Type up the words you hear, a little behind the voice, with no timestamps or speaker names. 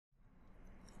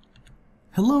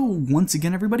Hello once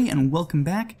again everybody and welcome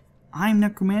back. I'm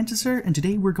Necromanticer and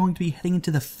today we're going to be heading into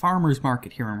the farmer's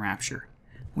market here in Rapture.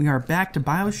 We are back to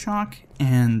Bioshock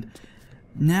and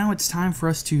now it's time for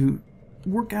us to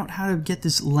work out how to get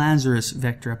this Lazarus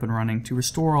Vector up and running to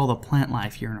restore all the plant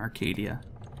life here in Arcadia.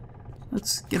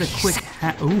 Let's get a quick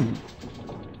ooh.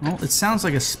 Well, it sounds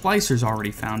like a splicer's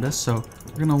already found us, so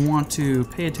we're going to want to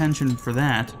pay attention for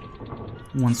that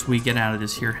once we get out of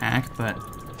this here hack, but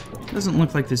it doesn't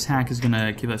look like this hack is going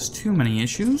to give us too many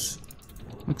issues.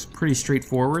 Looks pretty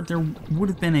straightforward. There would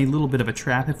have been a little bit of a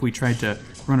trap if we tried to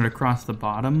run it across the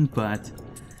bottom, but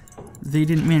they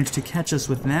didn't manage to catch us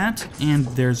with that, and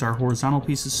there's our horizontal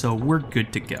pieces, so we're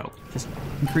good to go. Just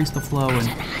increase the flow and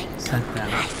set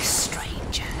that up.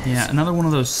 Yeah, another one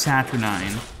of those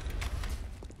Saturnine.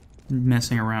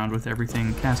 Messing around with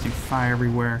everything, casting fire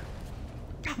everywhere.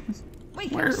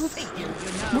 Where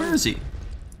is he?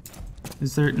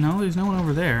 Is there... No, there's no one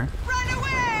over there. Run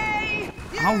away!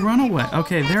 I'll run away.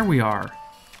 Okay, there we are.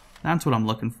 That's what I'm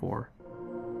looking for.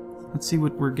 Let's see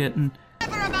what we're getting.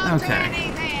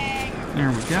 Okay.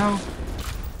 There we go.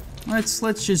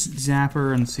 Let's just zap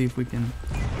her and see if we can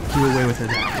do away with her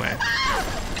that way.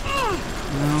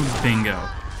 Oh, bingo.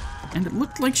 And it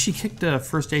looked like she kicked a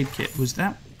first aid kit. Was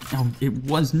that... Oh, it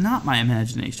was not my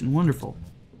imagination. Wonderful.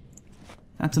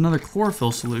 That's another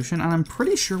chlorophyll solution, and I'm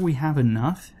pretty sure we have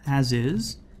enough, as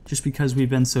is, just because we've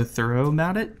been so thorough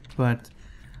about it, but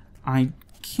I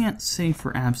can't say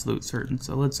for absolute certain,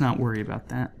 so let's not worry about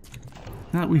that.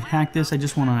 Now that we've hacked this, I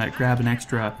just want to grab an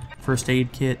extra first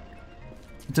aid kit.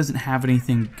 It doesn't have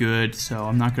anything good, so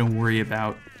I'm not going to worry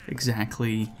about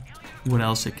exactly what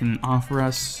else it can offer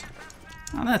us.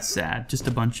 Oh, that's sad, just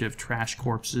a bunch of trash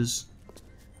corpses.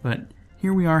 But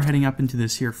here we are heading up into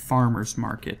this here farmer's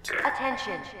market.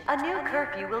 Attention! A new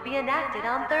curfew will be enacted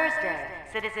on Thursday.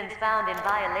 Citizens found in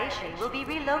violation will be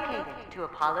relocated to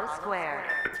Apollo Square.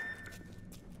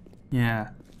 Yeah.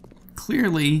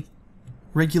 Clearly,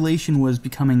 regulation was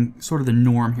becoming sort of the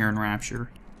norm here in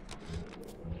Rapture.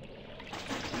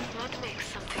 What makes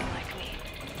something like me?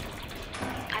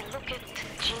 I look at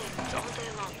genes all day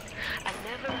long, and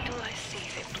never do I see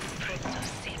the blueprint of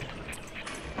sin.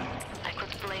 I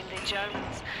could blame the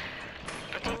Germans,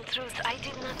 but in truth I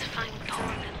did not find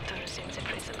tormentors in the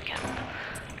prison camp,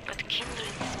 but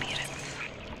kindred spirits.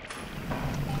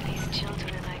 These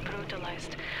children I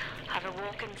brutalized have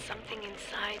awoken something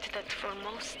inside that for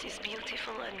most is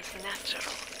beautiful and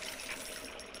natural,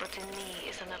 but in me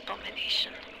is an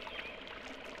abomination.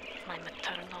 My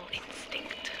maternal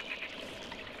instinct.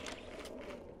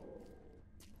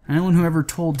 Anyone who ever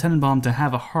told Tenenbaum to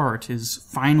have a heart is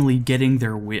finally getting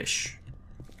their wish.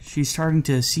 She's starting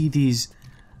to see these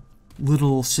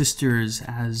little sisters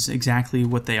as exactly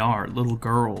what they are, little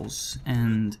girls,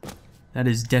 and that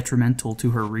is detrimental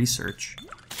to her research.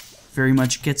 Very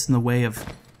much gets in the way of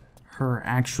her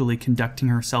actually conducting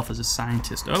herself as a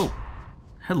scientist. Oh,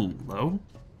 hello.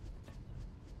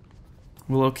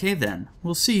 Well, okay then.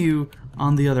 We'll see you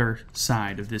on the other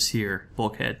side of this here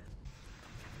bulkhead.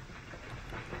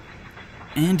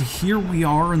 And here we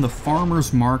are in the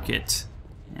farmer's market.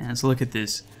 And let's look at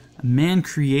this. A man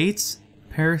creates,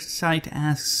 parasite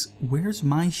asks, where's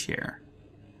my share?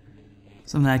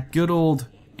 Some of that good old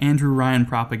Andrew Ryan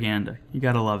propaganda. You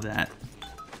gotta love that.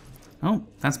 Oh,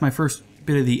 that's my first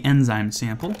bit of the enzyme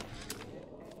sample.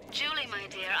 Julie, my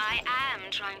dear, I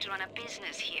am trying to run a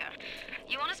business here.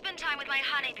 You want to spend time with my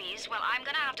honeybees? Well, I'm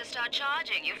gonna have to start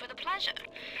charging you for the pleasure.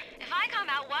 If I come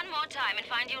out one more time and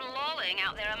find you lolling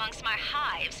out there amongst my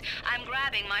hives, I'm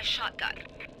grabbing my shotgun.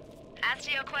 As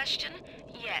to your question,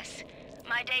 yes,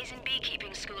 my days in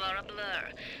beekeeping school are a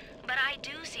blur. But I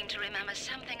do seem to remember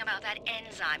something about that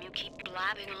enzyme you keep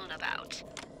blabbing on about.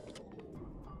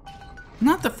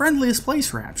 Not the friendliest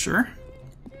place, Rapture.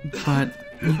 But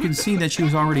you can see that she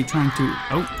was already trying to...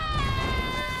 Oh.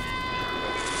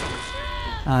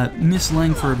 Miss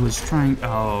Langford was trying...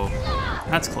 Oh,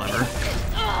 that's clever.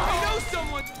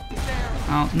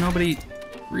 Oh, nobody...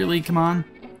 Really? Come on.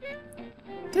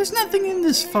 There's nothing in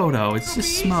this photo. It's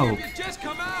just smoke.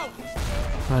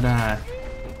 But,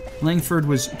 Langford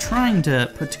was trying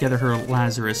to put together her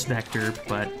Lazarus Vector,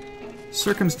 but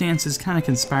circumstances kind of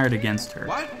conspired against her.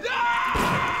 What?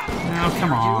 Now,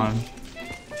 come on.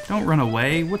 Don't run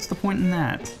away. What's the point in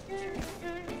that?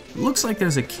 It looks like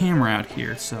there's a camera out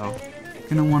here, so I'm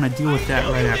gonna want to deal with that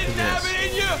right after this.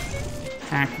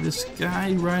 Hack this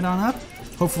guy right on up.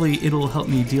 Hopefully it'll help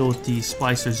me deal with the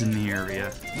splicers in the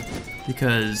area,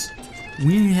 because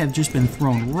we have just been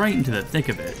thrown right into the thick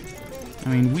of it. I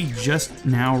mean, we just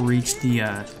now reached the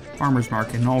farmer's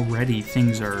market, and already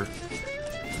things are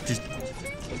just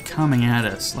coming at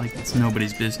us like it's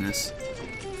nobody's business.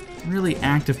 Really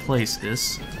active place,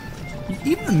 this.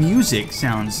 Even the music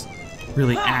sounds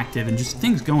really active and just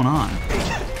things going on.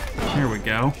 There we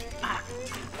go.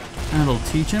 That'll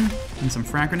teach him. And some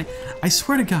frag grenade. I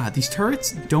swear to God, these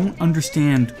turrets don't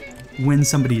understand when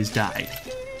somebody has died.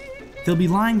 They'll be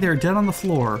lying there dead on the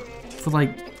floor for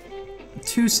like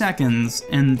 2 seconds,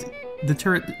 and the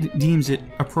turret deems it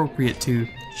appropriate to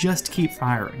just keep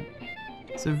firing.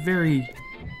 It's a very,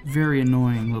 very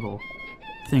annoying little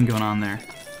thing going on there.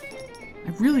 I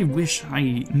really wish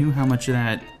I knew how much of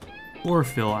that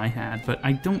chlorophyll I had, but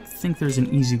I don't think there's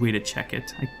an easy way to check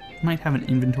it. I might have an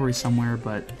inventory somewhere,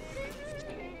 but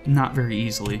not very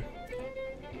easily.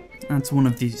 That's one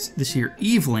of these, this here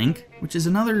Eve-Link, which is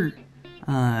another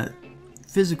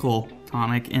physical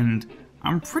tonic, and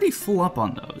I'm pretty full up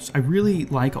on those. I really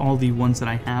like all the ones that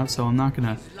I have, so I'm not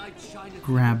gonna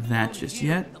grab that just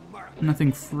yet.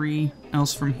 Nothing free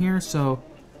else from here, so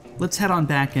let's head on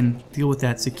back and deal with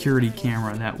that security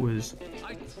camera that was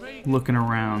looking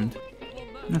around.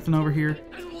 Nothing over here,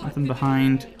 nothing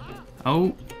behind.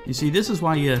 Oh, you see, this is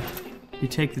why you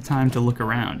take the time to look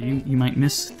around. You might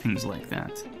miss things like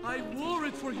that. I wore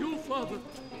it for you, Father.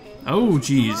 Oh,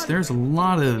 geez, there's a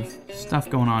lot of stuff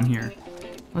going on here.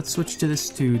 Let's switch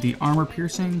to the armor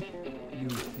piercing.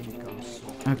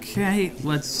 Okay,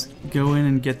 let's go in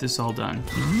and get this all done.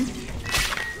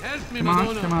 Come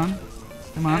on, come on,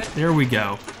 come on. There we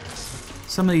go.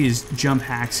 Some of these jump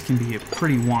hacks can be a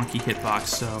pretty wonky hitbox,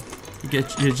 so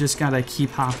you just gotta keep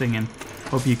hopping and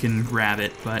hope you can grab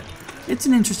it. But it's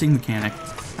an interesting mechanic.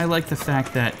 I like the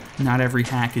fact that not every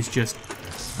hack is just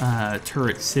a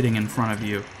turret sitting in front of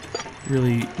you.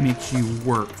 Really makes you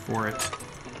work for it.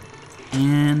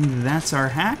 And that's our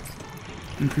hack.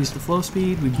 Increase the flow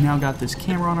speed. We've now got this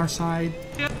camera on our side.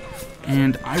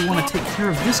 And I want to take care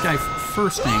of this guy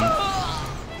first thing.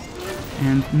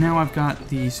 And now I've got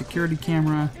the security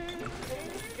camera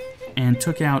and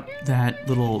took out that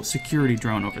little security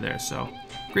drone over there. So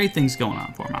great things going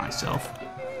on for myself.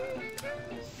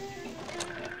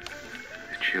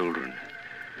 The children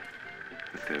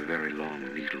with their very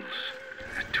long needles,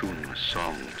 their tuneless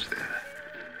songs, their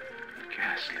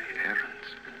ghastly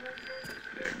errands.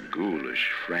 They're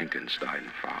ghoulish Frankenstein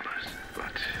fathers,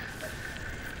 but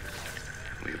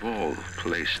we've all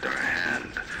placed our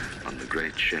hand on the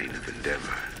great chain of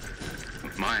endeavor.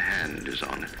 My hand is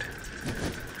on it.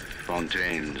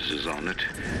 Fontaine's is on it.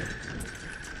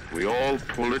 We all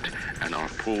pull it and are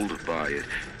pulled by it.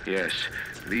 Yes,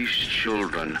 these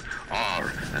children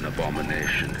are an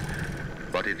abomination,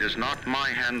 but it is not my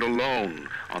hand alone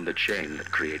on the chain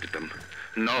that created them.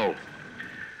 No.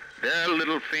 Their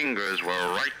little fingers were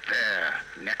right there,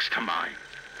 next to mine.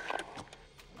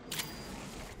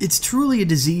 It's truly a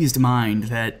diseased mind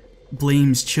that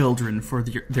blames children for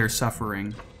their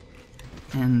suffering.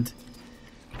 And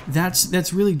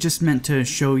that's really just meant to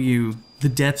show you the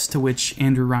depths to which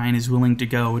Andrew Ryan is willing to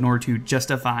go in order to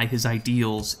justify his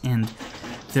ideals and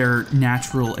their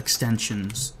natural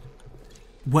extensions.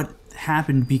 What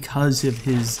happened because of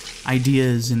his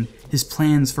ideas and his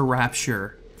plans for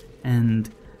Rapture, and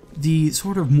the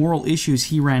sort of moral issues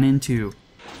he ran into,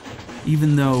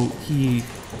 even though he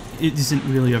isn't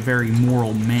really a very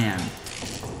moral man.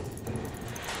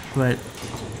 But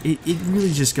it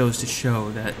really just goes to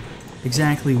show that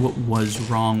exactly what was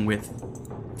wrong with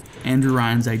Andrew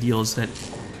Ryan's ideals, that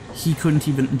he couldn't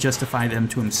even justify them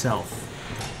to himself.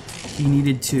 He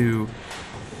needed to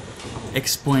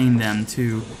explain them,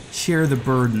 to share the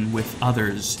burden with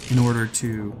others in order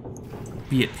to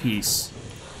be at peace.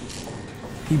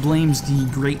 He blames the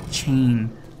great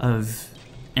chain of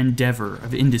endeavor,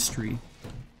 of industry,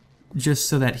 just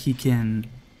so that he can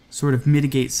sort of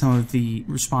mitigate some of the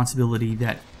responsibility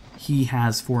that he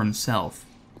has for himself.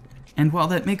 And while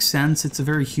that makes sense, it's a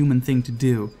very human thing to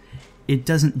do, it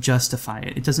doesn't justify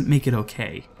it. It doesn't make it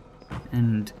okay.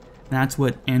 And that's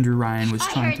what Andrew Ryan was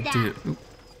trying to do. Ooh.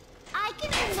 I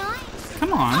can do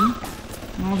Come on.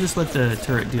 I'll just let the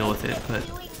turret deal with it, but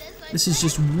this is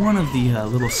just one of the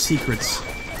little secrets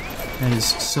that is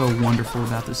so wonderful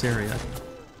about this area.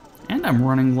 And I'm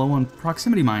running low on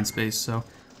proximity mind space, so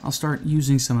I'll start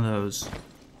using some of those.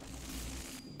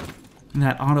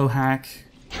 That auto hack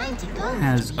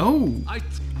has... Oh! We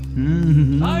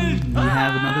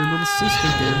have another little sister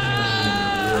here.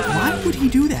 Why would he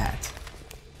do that?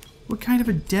 What kind of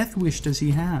a death wish does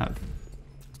he have?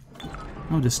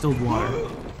 Oh, distilled water.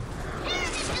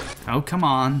 Oh, come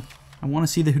on. I want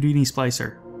to see the Houdini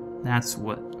splicer. That's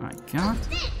what I got.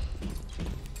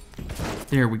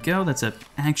 There we go. That's an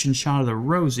action shot of the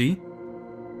Rosie.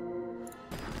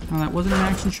 Oh, that wasn't an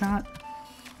action shot?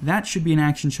 That should be an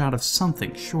action shot of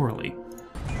something, surely.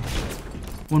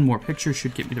 One more picture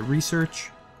should get me to research.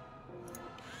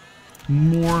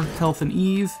 More health and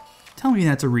Eve. Tell me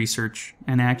that's a research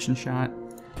and action shot.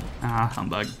 Ah,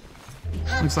 humbug.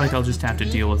 Looks like I'll just have to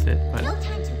deal with it, but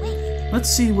let's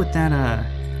see what that,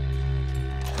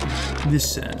 this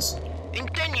says. In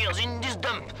 10 years in this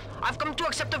dump, I've come to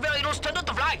accept a very low standard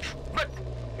of life. But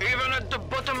even at the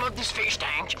bottom of this fish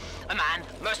tank, a man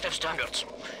must have standards.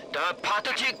 The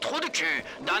pathetic trou de cul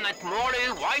down at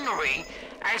Morley Winery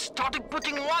has started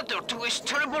putting water to his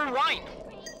terrible wine.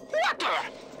 Water!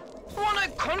 When I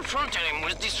confronted him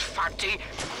with this fact, he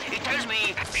tells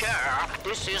me, Pierre,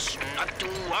 this is not to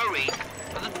worry.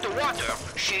 The water,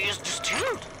 she is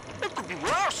distilled. It could be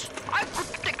worse. I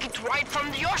could take it right from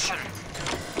the ocean.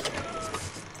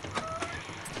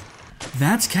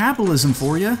 That's capitalism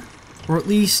for you. Or at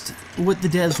least what the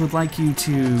devs would like you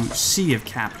to see of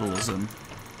capitalism.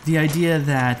 The idea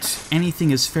that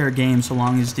anything is fair game so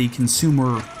long as the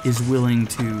consumer is willing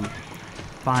to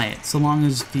buy it. So long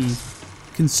as the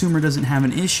consumer doesn't have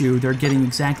an issue, they're getting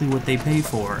exactly what they pay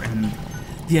for. And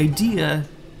the idea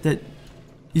that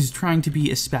is trying to be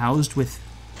espoused with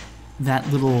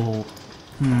that little...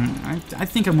 I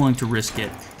think I'm willing to risk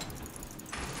it.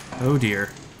 Oh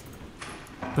dear.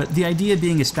 But the idea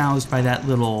being espoused by that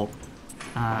little...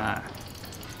 that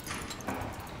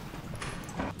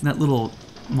little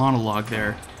monologue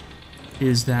there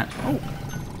is that... Oh!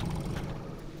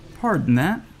 Pardon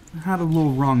that. I had a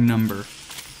little wrong number.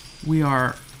 We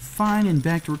are fine and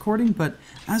back to recording, but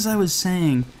as I was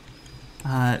saying,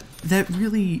 that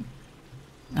really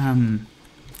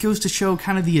goes to show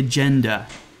kind of the agenda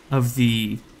of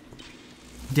the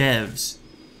devs.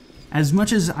 As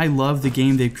much as I love the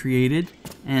game they've created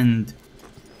and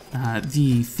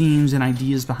the themes and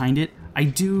ideas behind it, I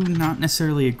do not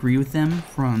necessarily agree with them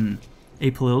from a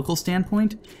political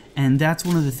standpoint, and that's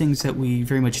one of the things that we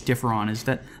very much differ on, is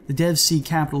that the devs see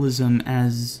capitalism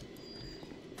as...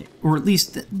 or at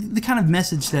least the kind of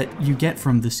message that you get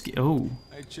from this... Oh,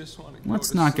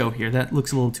 let's not go here. That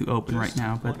looks a little too open right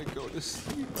now, but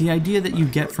the idea that you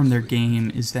get from their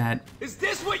game is that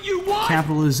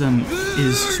capitalism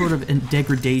is sort of a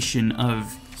degradation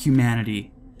of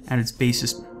humanity at its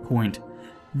basis point.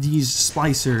 These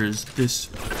splicers, this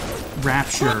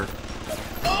Rapture,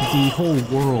 the whole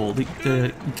world,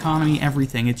 the economy,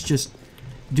 everything, it's just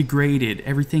degraded.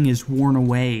 Everything is worn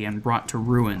away and brought to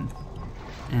ruin.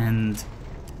 And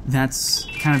that's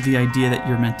kind of the idea that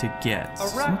you're meant to get.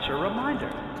 A Rapture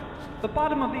reminder. The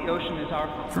bottom of the ocean is our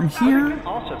home. From here... It can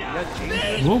also be a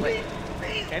dangerous Whoa. place.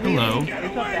 Hello. It's a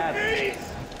bad thing.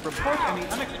 Report any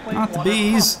unexplained Not the water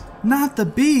bees! problems. Not the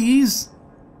bees!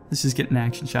 Let's just get an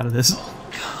action shot of this.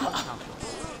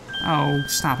 Oh,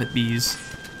 stop it, bees.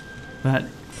 But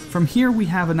from here we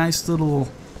have a nice little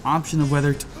option of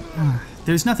whether to...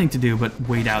 there's nothing to do but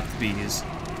wait out the bees.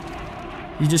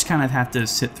 You just kind of have to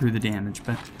sit through the damage.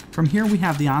 But from here we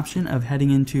have the option of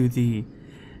heading into the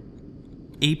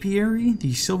apiary,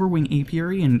 the Silverwing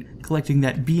apiary, and collecting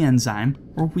that bee enzyme,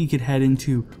 or we could head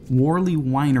into Morley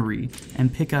Winery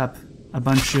and pick up a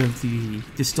bunch of the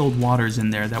distilled waters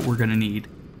in there that we're going to need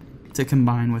to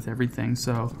combine with everything.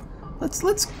 So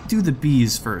let's do the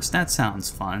bees first. That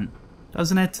sounds fun,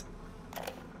 doesn't it?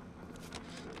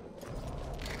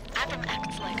 Atom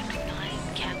acts like a benign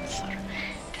cancer,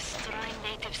 destroying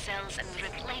native cells and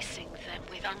replacing them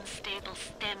with unstable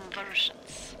stem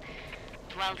versions.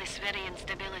 While this very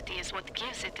instability is what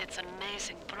gives it its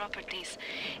amazing properties,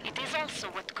 it is also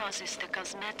what causes the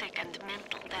cosmetic and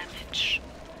mental damage.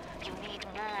 You need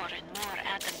more and more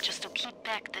atom just to keep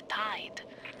back the tide.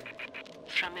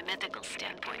 From a medical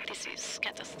standpoint, this is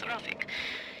catastrophic.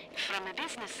 From a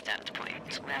business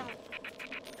standpoint, well,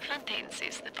 Fontaine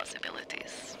sees the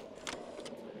possibilities.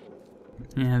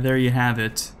 Yeah, there you have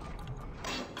it.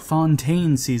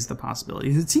 Fontaine sees the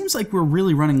possibilities. It seems like we're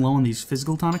really running low on these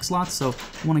physical tonic slots, so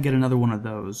I want to get another one of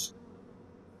those.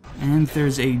 And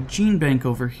there's a gene bank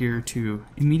over here to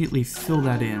immediately fill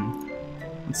that in.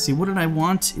 Let's see, what did I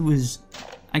want? It was...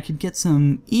 I could get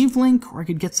some Eve-Link, or I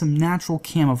could get some natural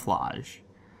camouflage.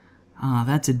 Ah,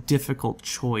 that's a difficult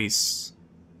choice.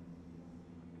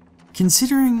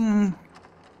 Considering...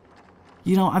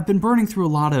 You know, I've been burning through a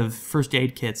lot of first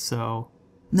aid kits, so...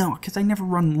 No, because I never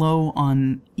run low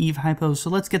on Eve Hypo, so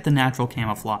let's get the natural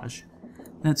camouflage.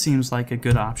 That seems like a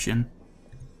good option.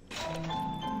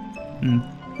 And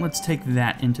let's take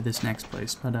that into this next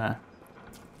place, but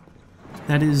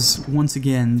that is, once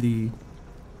again, the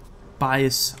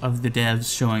bias of the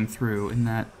devs showing through in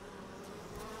that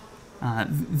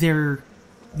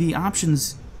the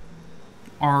options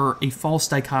are a false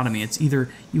dichotomy. It's either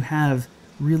you have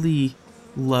really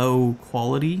low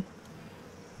quality,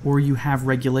 or you have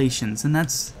regulations, and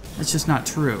that's just not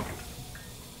true.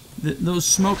 Those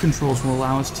smoke controls will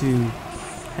allow us to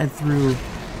head through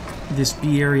this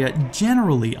bee area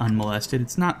generally unmolested.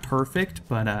 It's not perfect,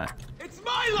 but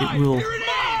it will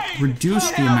reduce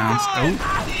the amounts.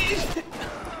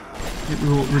 It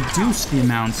will reduce the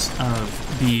amounts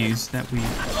of bees that we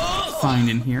find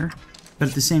in here, but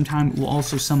at the same time, it will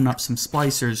also summon up some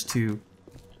splicers to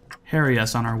harry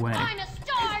us on our way.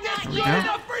 There we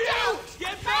go.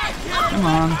 Come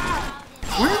on.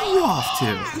 Where are you off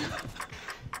to?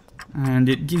 And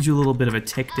it gives you a little bit of a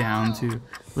tick down to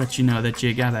let you know that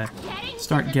you gotta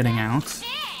start getting out.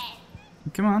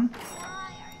 Come on.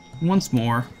 Once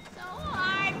more.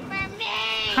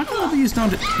 How come the bees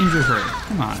don't injure her?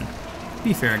 Come on.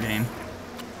 Be fair, game.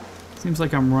 Seems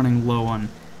like I'm running low on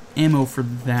ammo for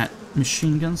that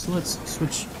machine gun, so let's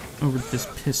switch over to this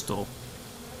pistol.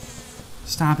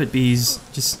 Stop it, bees.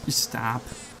 Just stop.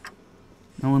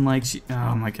 No one likes you.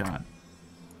 Oh my god.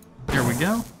 There we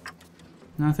go.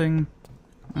 Nothing.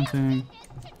 Nothing.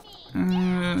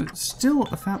 Still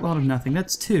a fat lot of nothing.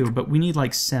 That's 2, but we need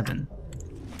like 7.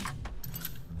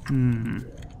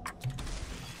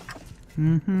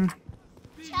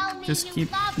 Just keep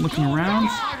looking around.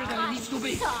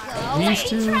 These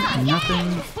 2,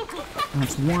 nothing.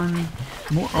 That's 1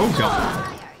 more. Oh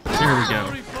god. There we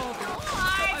go.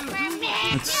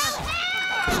 Let's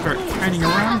start kiting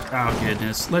around. Oh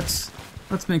goodness. Let's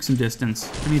make some distance.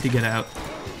 We need to get out.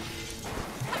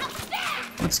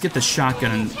 Let's get the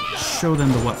shotgun and show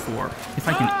them the what for. If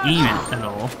I can aim it at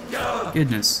all.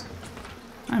 Goodness.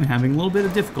 I'm having a little bit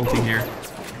of difficulty here.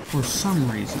 For some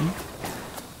reason.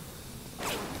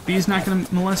 Bee's not gonna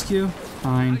molest you?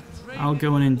 Fine. I'll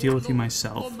go in and deal with you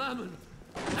myself. Oh,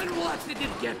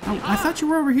 I thought you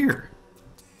were over here.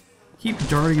 Keep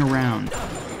darting around.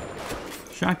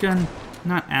 Shotgun,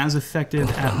 not as effective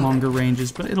at longer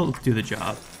ranges, but it'll do the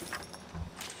job.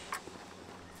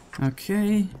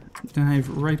 Okay, dive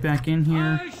right back in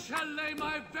here. I shall lay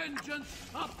my vengeance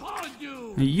upon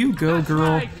you. Now you go,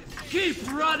 girl.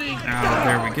 Keep running. Oh,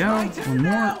 there we go. One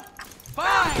more.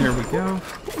 There we go.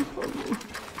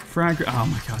 Frag. Oh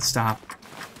my god, stop.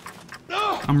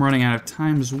 I'm running out of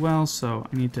time as well, so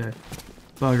I need to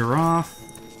bugger off.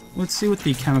 Let's see what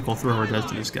the chemical thrower does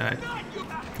to this guy.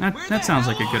 That sounds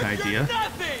like a good idea.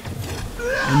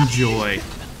 Enjoy.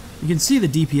 You can see the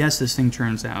DPS this thing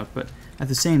turns out, but at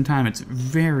the same time, it's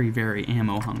very, very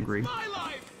ammo hungry.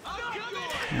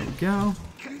 There we go.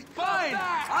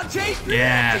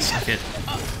 Yeah, suck it.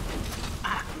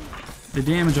 The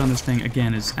damage on this thing,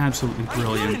 again, is absolutely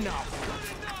brilliant.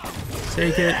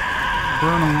 Take it,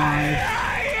 burn alive,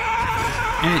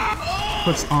 and it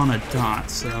puts on a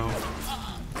dot, so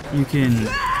you can,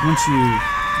 once you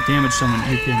damage someone,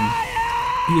 you can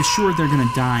be assured they're going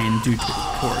to die in due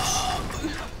course.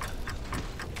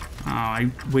 Oh,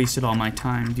 I wasted all my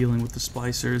time dealing with the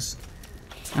splicers.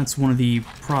 That's one of the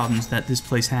problems that this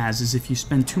place has, is if you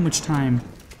spend too much time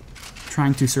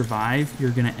trying to survive,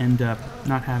 you're going to end up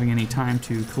not having any time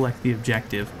to collect the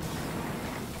objective.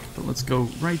 But let's go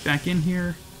right back in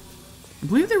here. I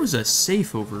believe there was a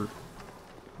safe over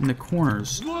in the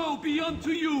corners. Woe be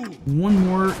unto you. One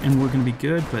more and we're going to be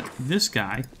good, but this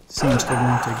guy seems to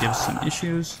want to give us some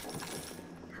issues.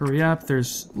 Hurry up,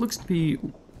 looks to be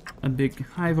a big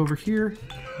hive over here.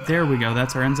 There we go,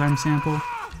 that's our enzyme sample.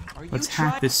 Let's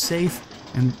hack this safe,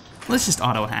 and let's just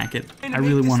auto-hack it. I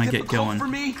really want to get going.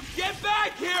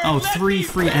 Oh, 3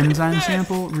 free enzyme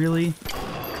sample? Really?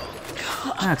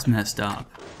 That's messed up.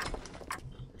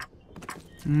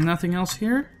 Nothing else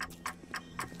here?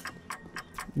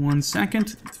 1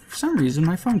 second. For some reason,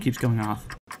 my phone keeps going off.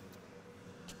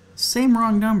 Same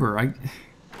wrong number.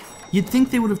 You'd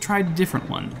think they would have tried a different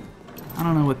one. I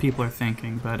don't know what people are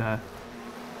thinking, but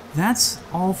that's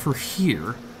all for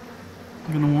here.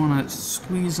 I'm gonna want to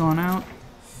squeeze on out.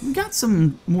 We got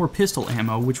some more pistol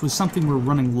ammo, which was something we're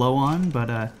running low on, but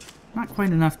not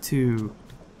quite enough to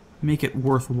make it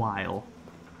worthwhile.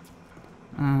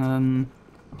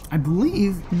 I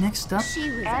believe next up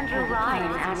Andrew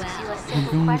Ryan asks you a we're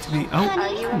simple going to question. be. Oh, Are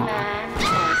you a come on. man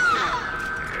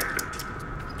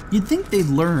or You'd think they'd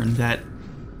learn that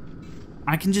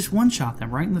I can just one-shot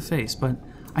them right in the face, but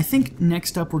I think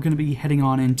next up we're going to be heading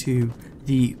on into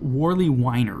the Worley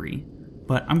Winery.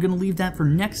 But I'm going to leave that for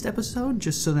next episode,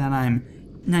 just so that I'm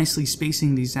nicely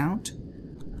spacing these out.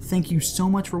 Thank you so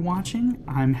much for watching.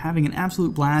 I'm having an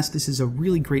absolute blast. This is a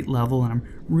really great level, and I'm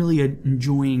really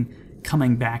enjoying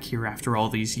coming back here after all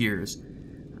these years.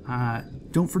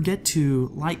 Don't forget to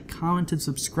like, comment, and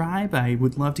subscribe. I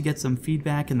would love to get some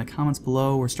feedback in the comments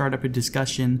below or start up a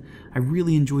discussion. I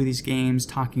really enjoy these games,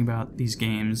 talking about these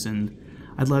games, and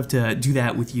I'd love to do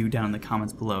that with you down in the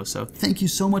comments below. So thank you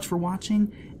so much for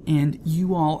watching, and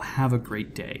you all have a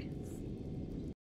great day.